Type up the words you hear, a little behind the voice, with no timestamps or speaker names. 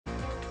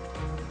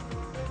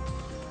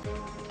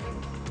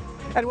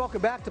And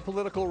welcome back to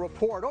Political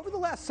Report. Over the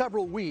last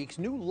several weeks,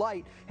 new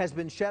light has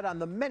been shed on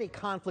the many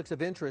conflicts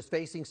of interest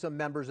facing some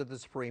members of the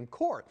Supreme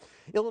Court.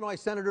 Illinois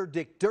Senator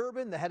Dick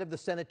Durbin, the head of the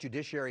Senate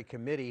Judiciary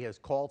Committee, has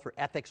called for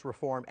ethics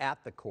reform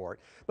at the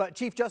court. But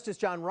Chief Justice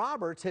John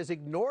Roberts has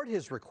ignored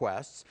his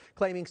requests,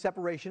 claiming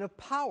separation of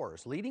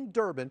powers, leading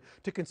Durbin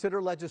to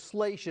consider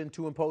legislation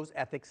to impose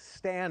ethics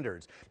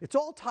standards. It's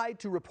all tied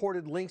to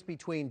reported links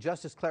between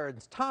Justice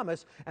Clarence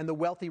Thomas and the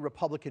wealthy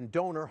Republican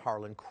donor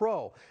Harlan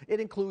Crow. It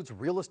includes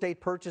real estate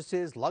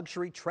purchases,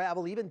 luxury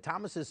travel, even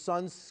Thomas's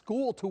son's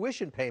school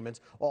tuition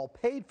payments, all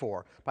paid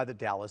for by the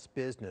Dallas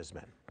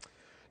businessman.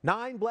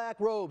 9 black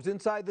robes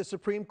inside the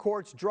Supreme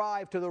Court's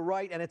drive to the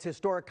right and its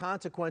historic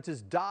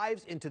consequences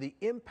dives into the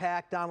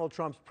impact Donald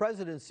Trump's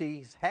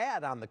presidency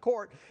had on the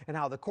court and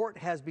how the court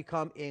has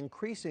become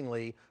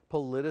increasingly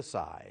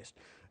politicized.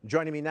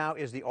 Joining me now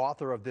is the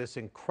author of this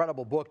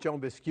incredible book, Joan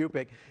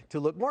Biskupic, to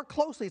look more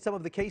closely at some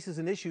of the cases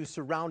and issues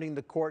surrounding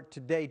the court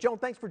today. Joan,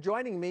 thanks for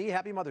joining me.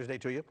 Happy Mother's Day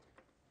to you.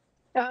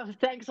 Oh,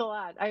 thanks a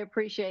lot. I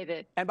appreciate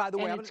it. And by the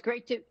way, it's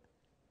great to.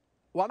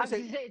 Well, I was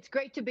going to say it's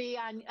great to be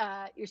on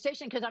your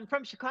station because I'm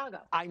from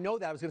Chicago. I know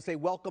that. I was going to say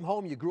welcome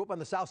home. You grew up on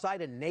the South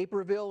Side in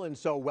Naperville, and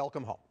so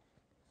welcome home.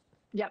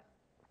 Yep.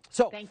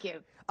 So thank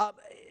you.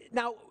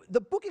 Now, the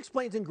book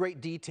explains in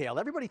great detail.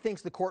 Everybody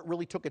thinks the court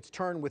really took its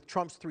turn with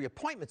Trump's 3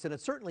 appointments, and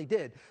it certainly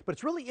did. But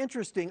it's really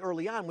interesting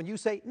early on when you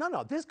say,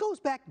 no, this goes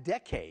back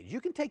decades.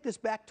 You can take this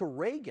back to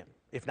Reagan,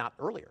 if not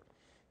earlier.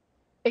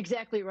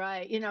 Exactly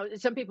right. You know,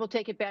 some people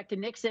take it back to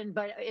Nixon,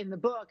 but in the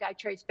book, I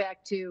trace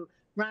back to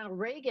Ronald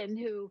Reagan,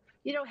 who,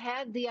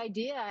 had the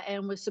idea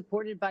and was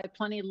supported by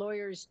plenty of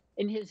lawyers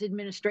in his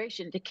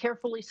administration to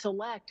carefully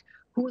select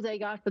who they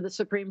got for the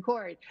Supreme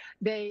Court.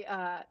 They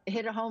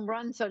hit a home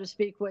run, so to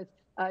speak, with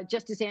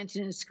Justice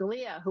Antonin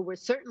Scalia, who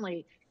was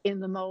certainly in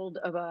the mold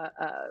of a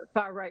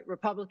far-right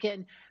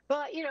Republican.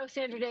 But,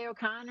 Sandra Day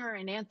O'Connor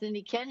and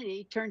Anthony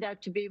Kennedy turned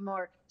out to be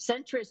more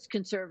centrist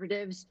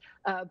conservatives.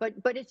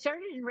 But it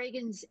started in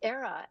Reagan's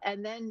era.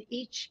 And then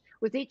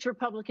with each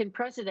Republican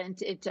president,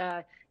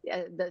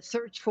 the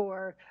search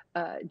for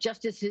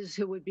justices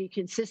who would be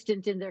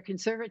consistent in their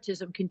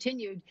conservatism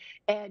continued.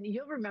 And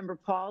you'll remember,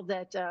 Paul,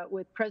 that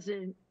with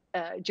President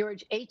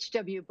George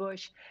H.W.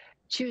 Bush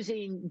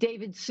choosing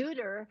David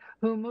Souter,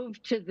 who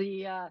moved to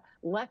the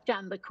left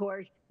on the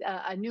court,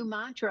 a new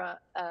mantra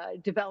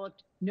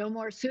developed: no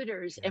more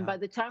suitors. Yeah. And by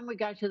the time we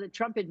got to the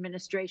Trump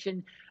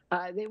administration,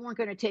 they weren't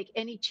going to take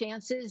any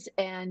chances.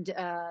 And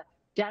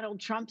Donald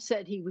Trump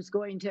said he was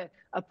going to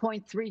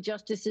appoint 3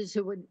 justices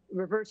who would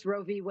reverse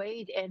Roe v.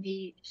 Wade, and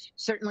he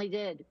certainly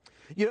did.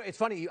 It's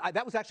funny.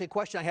 That was actually a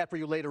question I had for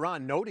you later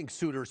on, noting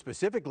Souter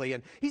specifically.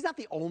 And he's not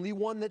the only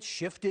one that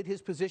shifted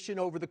his position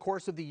over the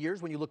course of the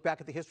years when you look back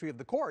at the history of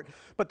the court.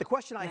 But the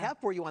question I have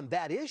for you on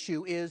that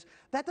issue is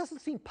that doesn't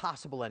seem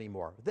possible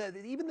anymore.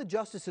 Even the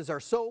justices are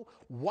so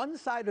one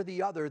side or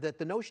the other that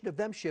the notion of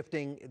them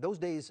shifting, those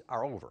days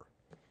are over.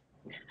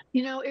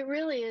 It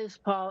really is,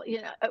 Paul.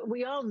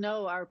 We all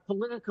know our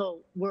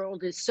political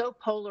world is so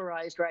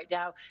polarized right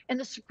now, and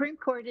the Supreme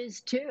Court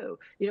is too.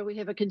 We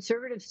have a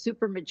conservative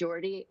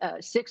supermajority,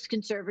 6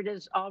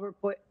 conservatives, all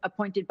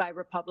appointed by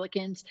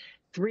Republicans,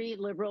 3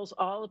 liberals,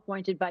 all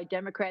appointed by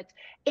Democrats.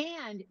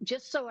 And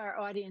just so our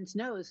audience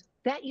knows,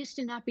 that used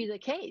to not be the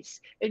case.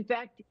 In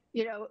fact,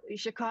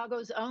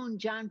 Chicago's own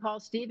John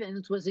Paul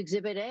Stevens was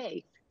Exhibit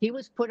A. He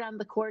was put on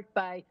the court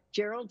by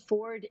Gerald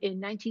Ford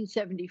in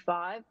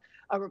 1975,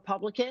 a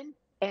Republican,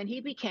 and he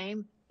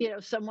became,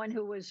 someone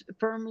who was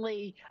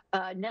firmly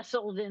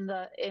nestled in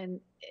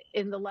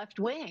the left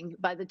wing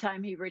by the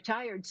time he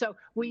retired. So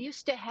we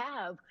used to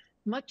have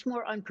much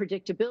more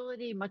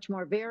unpredictability, much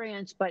more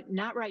variance, but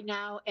not right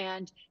now.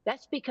 And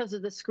that's because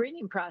of the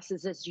screening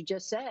process, as you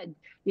just said.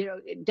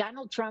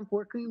 Donald Trump,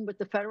 working with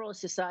the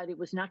Federalist Society,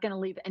 was not going to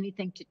leave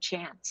anything to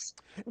chance.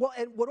 Well,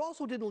 and what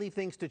also didn't leave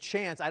things to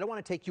chance, I don't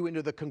want to take you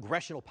into the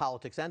congressional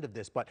politics end of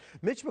this, but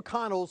Mitch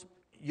McConnell's,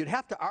 you'd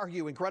have to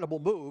argue, incredible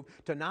move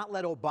to not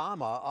let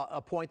Obama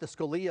appoint the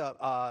Scalia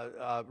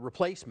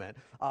replacement,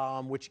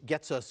 which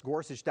gets us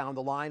Gorsuch down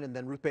the line, and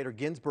then Ruth Bader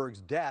Ginsburg's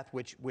death,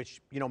 which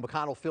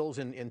McConnell fills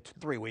in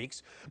 3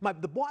 weeks.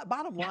 The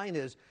bottom line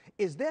is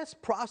this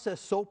process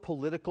so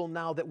political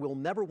now that we'll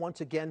never once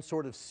again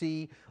sort of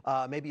see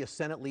maybe a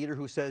Senate leader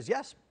who says,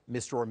 yes,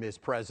 Mr. or Ms.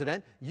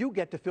 President, you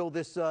get to fill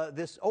this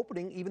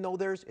opening, even though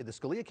there's, in the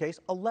Scalia case,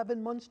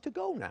 11 months to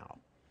go now.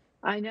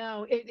 I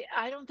know.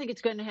 I don't think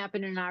it's going to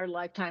happen in our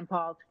lifetime,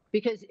 Paul,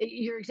 because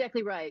you're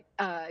exactly right.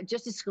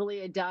 Justice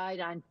Scalia died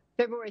on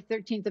February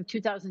 13th of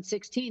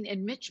 2016,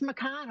 and Mitch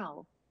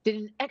McConnell did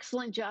an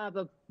excellent job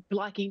of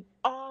blocking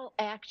all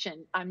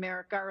action on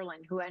Merrick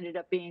Garland, who ended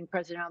up being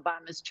President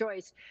Obama's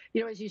choice.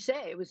 As you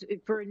say, it was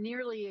for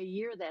nearly a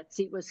year that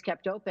seat was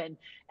kept open.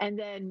 And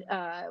then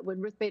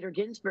when Ruth Bader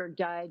Ginsburg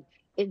died,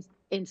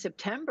 in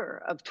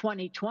September of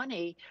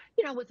 2020,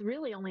 with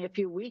really only a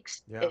few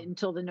weeks Yeah.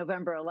 until the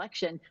November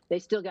election. They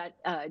still got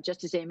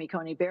Justice Amy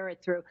Coney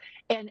Barrett through,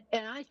 and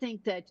I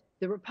think that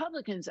the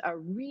Republicans are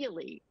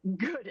really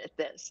good at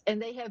this,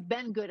 and they have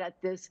been good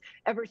at this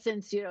ever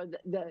since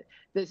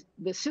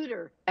the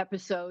Souter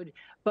episode.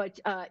 But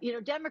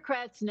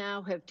Democrats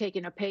now have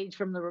taken a page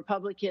from the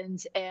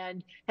Republicans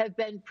and have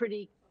been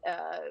pretty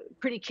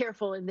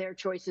careful in their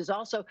choices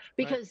also,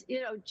 because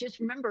just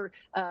remember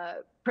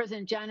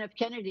President John F.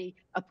 Kennedy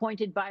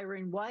appointed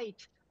Byron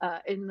White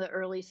in the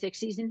early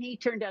 60s, and he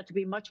turned out to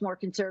be much more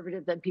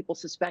conservative than people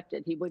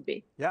suspected he would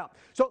be. Yeah.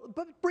 So,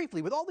 but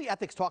briefly, with all the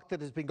ethics talk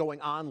that has been going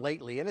on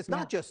lately, and it's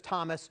not just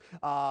Thomas.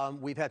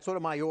 We've had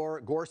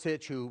Sotomayor,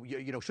 Gorsuch, who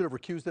should have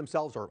recused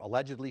themselves, or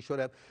allegedly should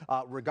have,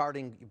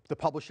 regarding the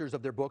publishers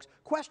of their books.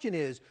 Question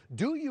is,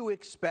 do you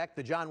expect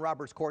the John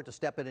Roberts Court to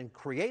step in and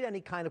create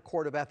any kind of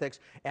court of ethics?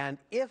 And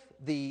if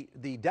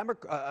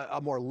a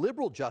more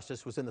liberal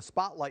justice was in the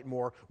spotlight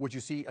more, would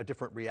you see a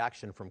different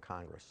reaction from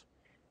Congress?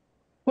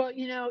 Well,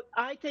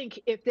 I think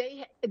if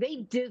they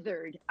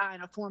dithered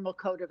on a formal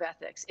code of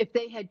ethics, if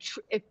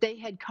they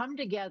had come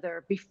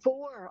together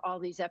before all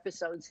these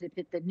episodes had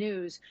hit the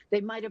news, they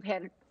might have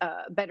had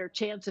a better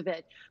chance of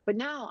it. But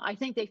now I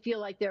think they feel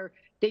like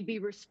they'd be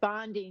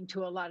responding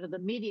to a lot of the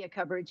media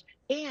coverage.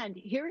 And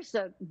here's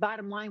the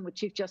bottom line with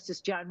Chief Justice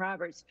John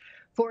Roberts: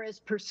 for as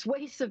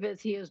persuasive as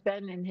he has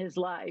been in his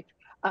life,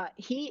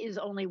 he is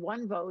only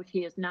one vote.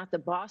 He is not the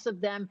boss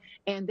of them,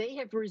 and they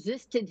have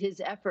resisted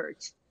his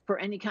efforts for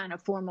any kind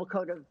of formal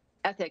code of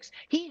ethics.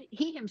 He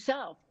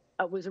himself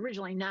was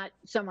originally not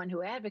someone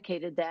who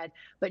advocated that,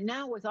 but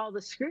now with all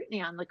the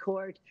scrutiny on the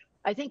court,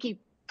 I think he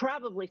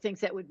probably thinks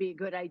that would be a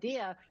good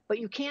idea. But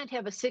you can't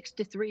have a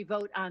 6-3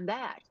 vote on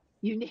that.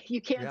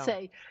 You can't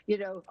say,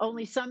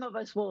 only some of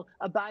us will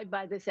abide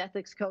by this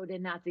ethics code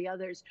and not the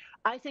others.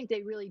 I think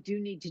they really do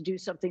need to do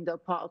something, though,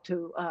 Paul,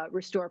 to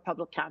restore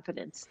public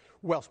confidence.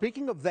 Well,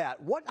 speaking of that,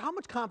 how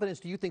much confidence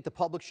do you think the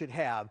public should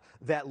have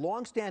that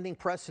longstanding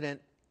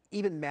precedent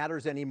even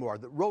matters anymore?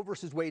 The Roe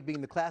versus Wade being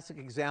the classic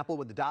example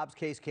when the Dobbs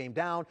case came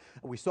down,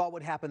 and we saw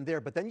what happened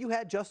there. But then you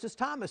had Justice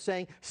Thomas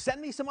saying,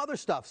 send me some other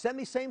stuff. Send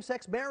me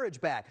same-sex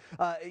marriage back.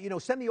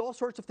 Send me all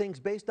sorts of things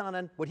based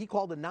on what he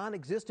called a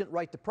non-existent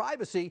right to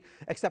privacy,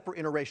 except for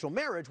interracial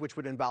marriage, which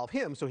would involve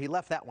him. So he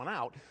left that one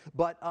out.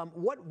 But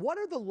what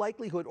are the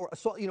likelihood, or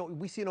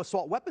we see an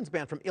assault weapons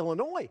ban from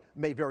Illinois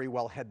may very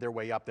well head their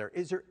way up there.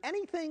 Is there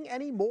anything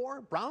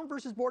anymore, Brown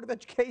versus Board of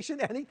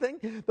Education,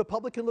 anything the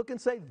public can look and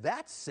say,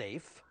 that's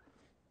safe?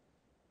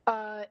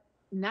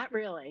 Not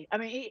really. I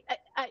mean,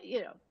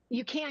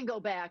 you can go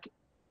back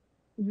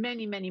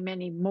many, many,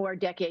 many more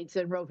decades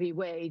than Roe v.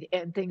 Wade,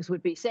 and things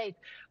would be safe.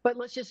 But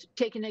let's just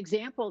take an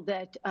example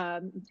that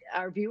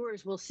our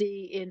viewers will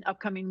see in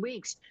upcoming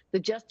weeks. The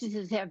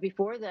justices have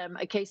before them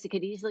a case that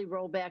could easily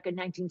roll back a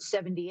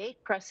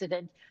 1978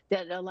 precedent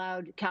that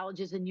allowed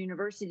colleges and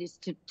universities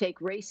to take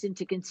race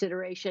into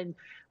consideration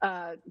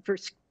for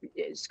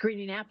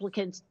screening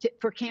applicants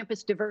for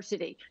campus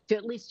diversity, to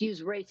at least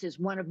use race as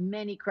one of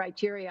many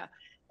criteria.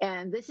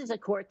 And this is a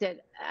court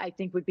that I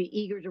think would be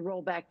eager to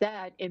roll back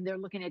that. And they're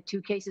looking at two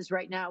cases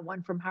right now,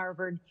 one from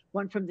Harvard,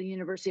 one from the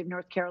University of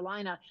North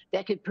Carolina,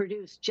 that could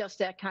produce just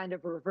that kind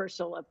of a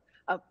reversal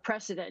of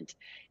precedent.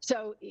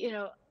 So,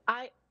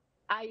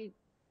 I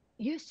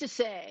used to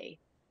say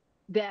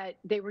that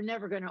they were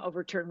never going to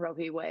overturn Roe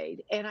v.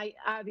 Wade. And I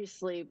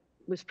obviously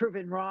was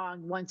proven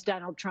wrong once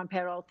Donald Trump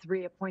had all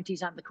three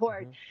appointees on the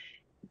court.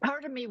 Mm-hmm.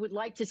 Part of me would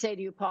like to say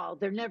to you, Paul,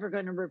 they're never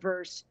going to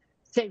reverse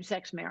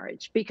same-sex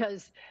marriage,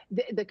 because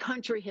the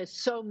country has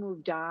so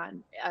moved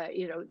on.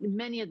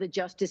 Many of the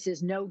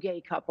justices know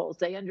gay couples.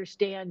 They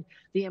understand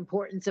the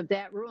importance of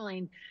that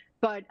ruling.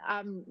 But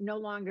I'm no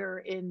longer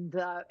in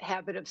the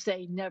habit of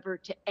saying never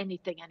to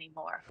anything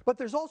anymore. But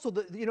there's also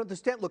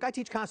look, I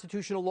teach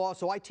constitutional law,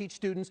 so I teach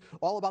students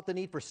all about the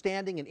need for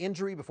standing and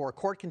injury before a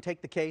court can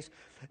take the case.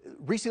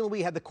 Recently,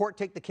 we had the court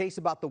take the case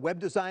about the web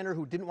designer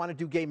who didn't want to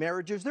do gay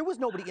marriages. There was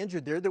nobody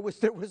injured there. There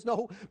was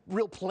no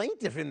real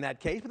plaintiff in that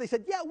case, but they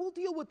said, yeah, we'll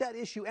deal with that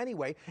issue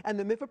anyway. And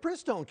the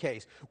mifepristone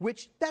case,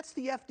 which that's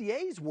the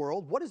FDA's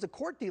world. What is the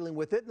court dealing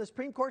with it? And the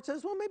Supreme Court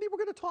says, well, maybe we're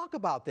going to talk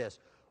about this.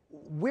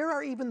 Where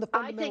are even the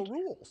fundamental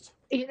rules?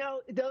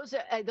 Those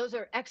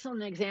are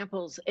excellent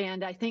examples,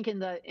 and I think in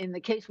the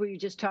case where you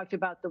just talked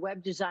about the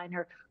web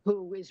designer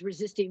who is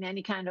resisting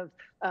any kind of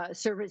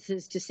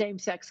services to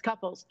same-sex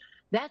couples,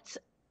 that's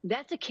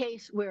a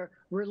case where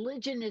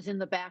religion is in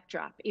the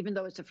backdrop. Even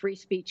though it's a free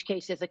speech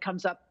case, as it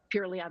comes up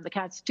purely on the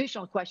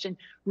constitutional question,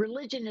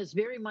 religion is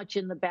very much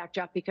in the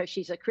backdrop because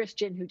she's a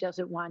Christian who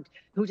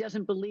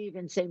doesn't believe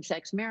in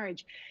same-sex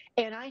marriage,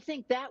 and I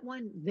think that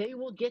one they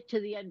will get to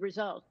the end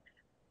result.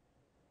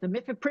 The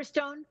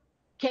mifepristone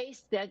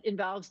case that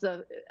involves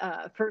the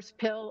first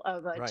pill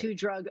of a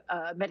two-drug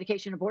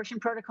medication abortion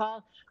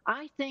protocol,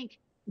 I think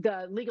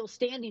the legal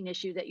standing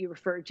issue that you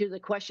referred to, the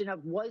question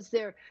of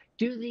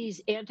do these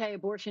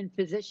anti-abortion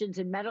physicians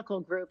and medical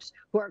groups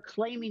who are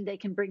claiming they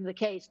can bring the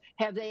case,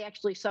 have they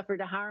actually suffered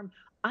a harm?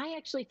 I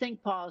actually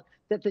think, Paul,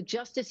 that the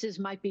justices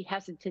might be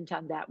hesitant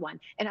on that one.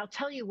 And I'll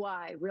tell you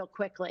why real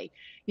quickly.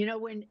 You know,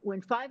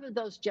 when 5 of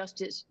those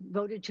justices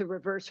voted to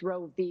reverse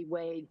Roe v.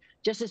 Wade,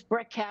 Justice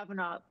Brett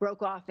Kavanaugh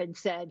broke off and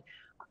said,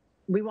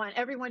 we want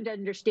everyone to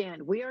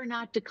understand we are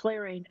not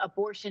declaring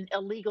abortion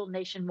illegal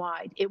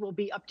nationwide. It will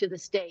be up to the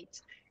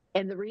states.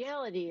 And the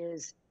reality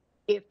is,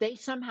 if they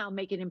somehow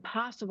make it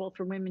impossible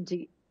for women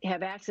to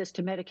have access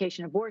to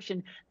medication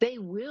abortion, they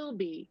will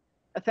be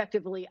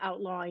effectively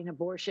outlawing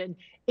abortion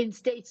in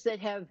states that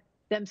have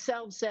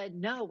themselves said,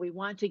 no, we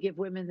want to give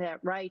women that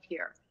right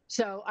here.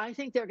 So I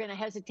think they're going to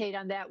hesitate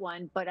on that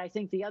one, but I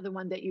think the other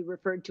one that you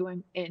referred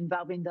to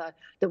involving the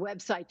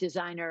website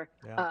designer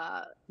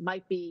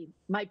might be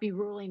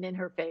ruling in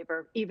her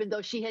favor, even though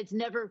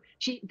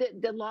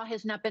the law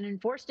has not been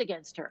enforced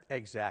against her.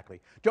 Exactly.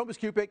 Joan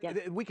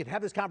Biskupic, we could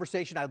have this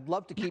conversation. I'd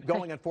love to keep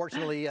going.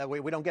 Unfortunately,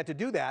 we don't get to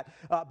do that.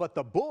 But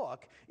the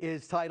book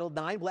is titled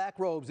 9 Black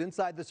Robes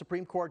Inside the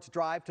Supreme Court's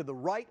Drive to the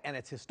Right and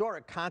Its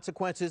Historic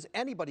Consequences.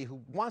 Anybody who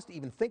wants to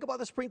even think about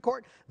the Supreme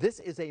Court, this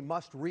is a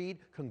must-read.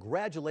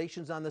 Congratulations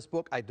on this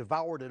book. I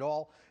devoured it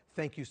all.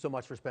 Thank you so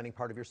much for spending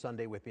part of your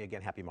Sunday with me. Again,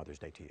 happy Mother's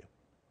Day to you.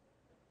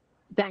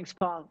 Thanks,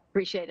 Paul.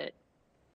 Appreciate it.